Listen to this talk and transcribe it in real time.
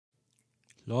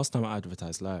Last time I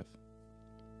advertised live.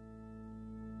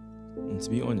 And to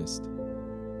be honest,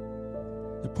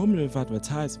 the problem with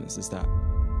advertisements is that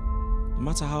no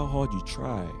matter how hard you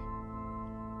try,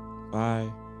 by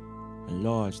and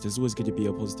large, there's always going to be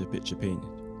a positive picture painted.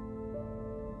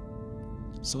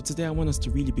 So today I want us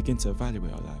to really begin to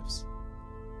evaluate our lives.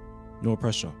 No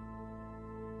pressure.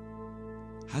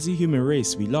 As a human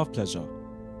race, we love pleasure.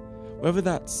 Whether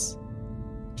that's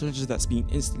pleasure that's being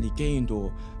instantly gained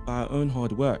or by our own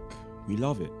hard work, we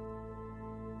love it.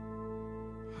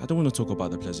 I don't want to talk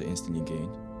about the pleasure instantly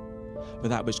gained, but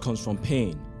that which comes from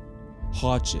pain,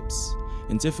 hardships,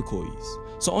 and difficulties.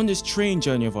 So on this train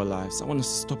journey of our lives, I want us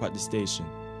to stop at this station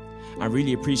and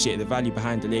really appreciate the value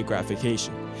behind delayed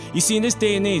gratification. You see, in this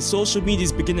day and age, social media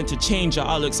is beginning to change our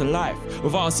outlooks on life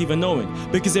without us even knowing,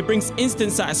 because it brings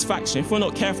instant satisfaction. If we're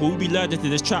not careful, we'll be lured into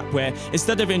this trap where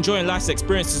instead of enjoying life's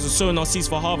experiences or sowing our seeds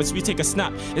for harvest, we take a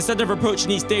snap. Instead of approaching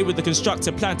each day with a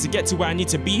constructive plan to get to where I need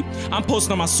to be, I'm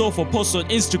posting on my sofa, posting on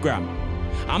Instagram.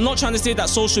 I'm not trying to say that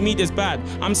social media is bad.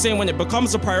 I'm saying when it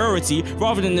becomes a priority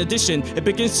rather than an addition, it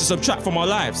begins to subtract from our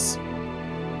lives.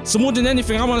 So more than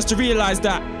anything, I want us to realize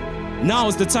that now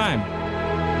is the time.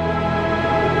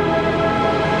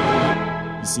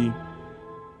 You see,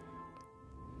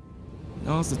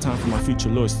 now's the time for my future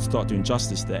lawyers to start doing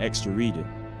justice to their extra reading.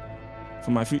 For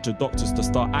my future doctors to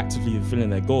start actively fulfilling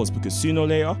their goals, because sooner or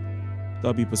later,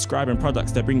 they'll be prescribing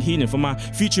products that bring healing. For my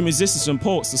future musicians and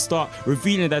poets to start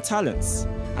revealing their talents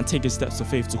and taking steps of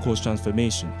faith to cause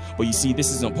transformation. But you see, this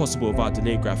isn't possible without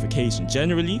delayed gratification.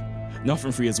 Generally,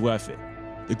 nothing free is worth it.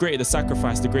 The greater the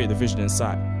sacrifice, the greater the vision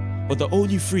inside. But the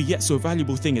only free yet so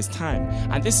valuable thing is time.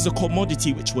 And this is a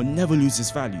commodity which will never lose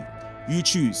its value. You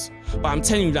choose. But I'm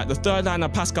telling you that the third line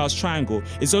of Pascal's triangle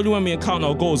is only when we encounter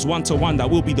our goals one-to-one that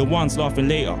we'll be the ones laughing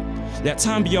later. Let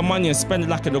time be your money and spend it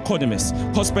like an economist.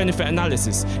 Cost-benefit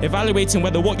analysis, evaluating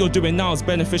whether what you're doing now is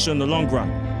beneficial in the long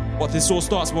run. But this all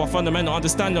starts with a fundamental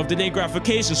understanding of delayed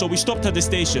gratification, so we stopped at the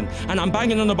station. And I'm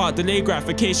banging on about delayed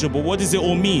gratification, but what does it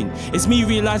all mean? It's me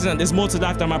realizing that there's more to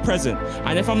life than my present.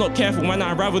 And if I'm not careful, when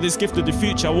I unravel this gift of the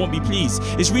future, I won't be pleased.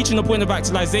 It's reaching a point of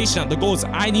actualization that the goals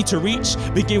I need to reach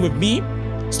begin with me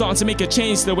starting to make a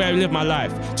change to the way I live my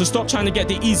life, to stop trying to get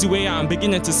the easy way out and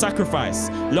beginning to sacrifice.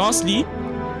 Lastly,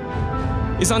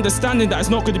 is understanding that it's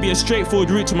not going to be a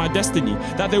straightforward route to my destiny,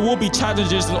 that there will be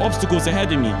challenges and obstacles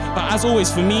ahead of me. But as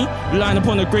always for me, relying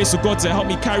upon the grace of God to help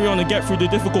me carry on and get through the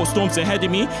difficult storms ahead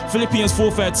of me. Philippians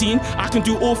 4:13, I can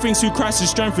do all things through Christ who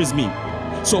strengthens me.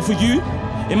 So for you,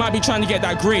 it might be trying to get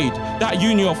that grade, that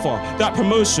uni offer, that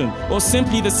promotion, or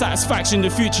simply the satisfaction in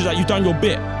the future that you've done your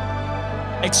bit.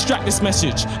 Extract this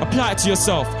message, apply it to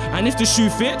yourself, and if the shoe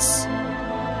fits,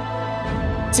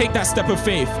 take that step of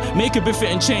faith, make a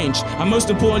befitting change, and most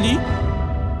importantly,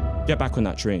 get back on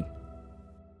that train.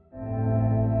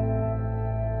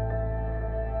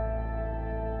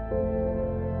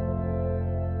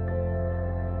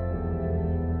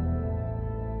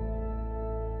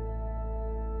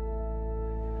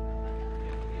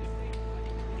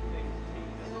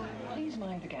 Please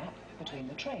mind the gap between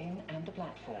the train and the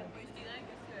platform.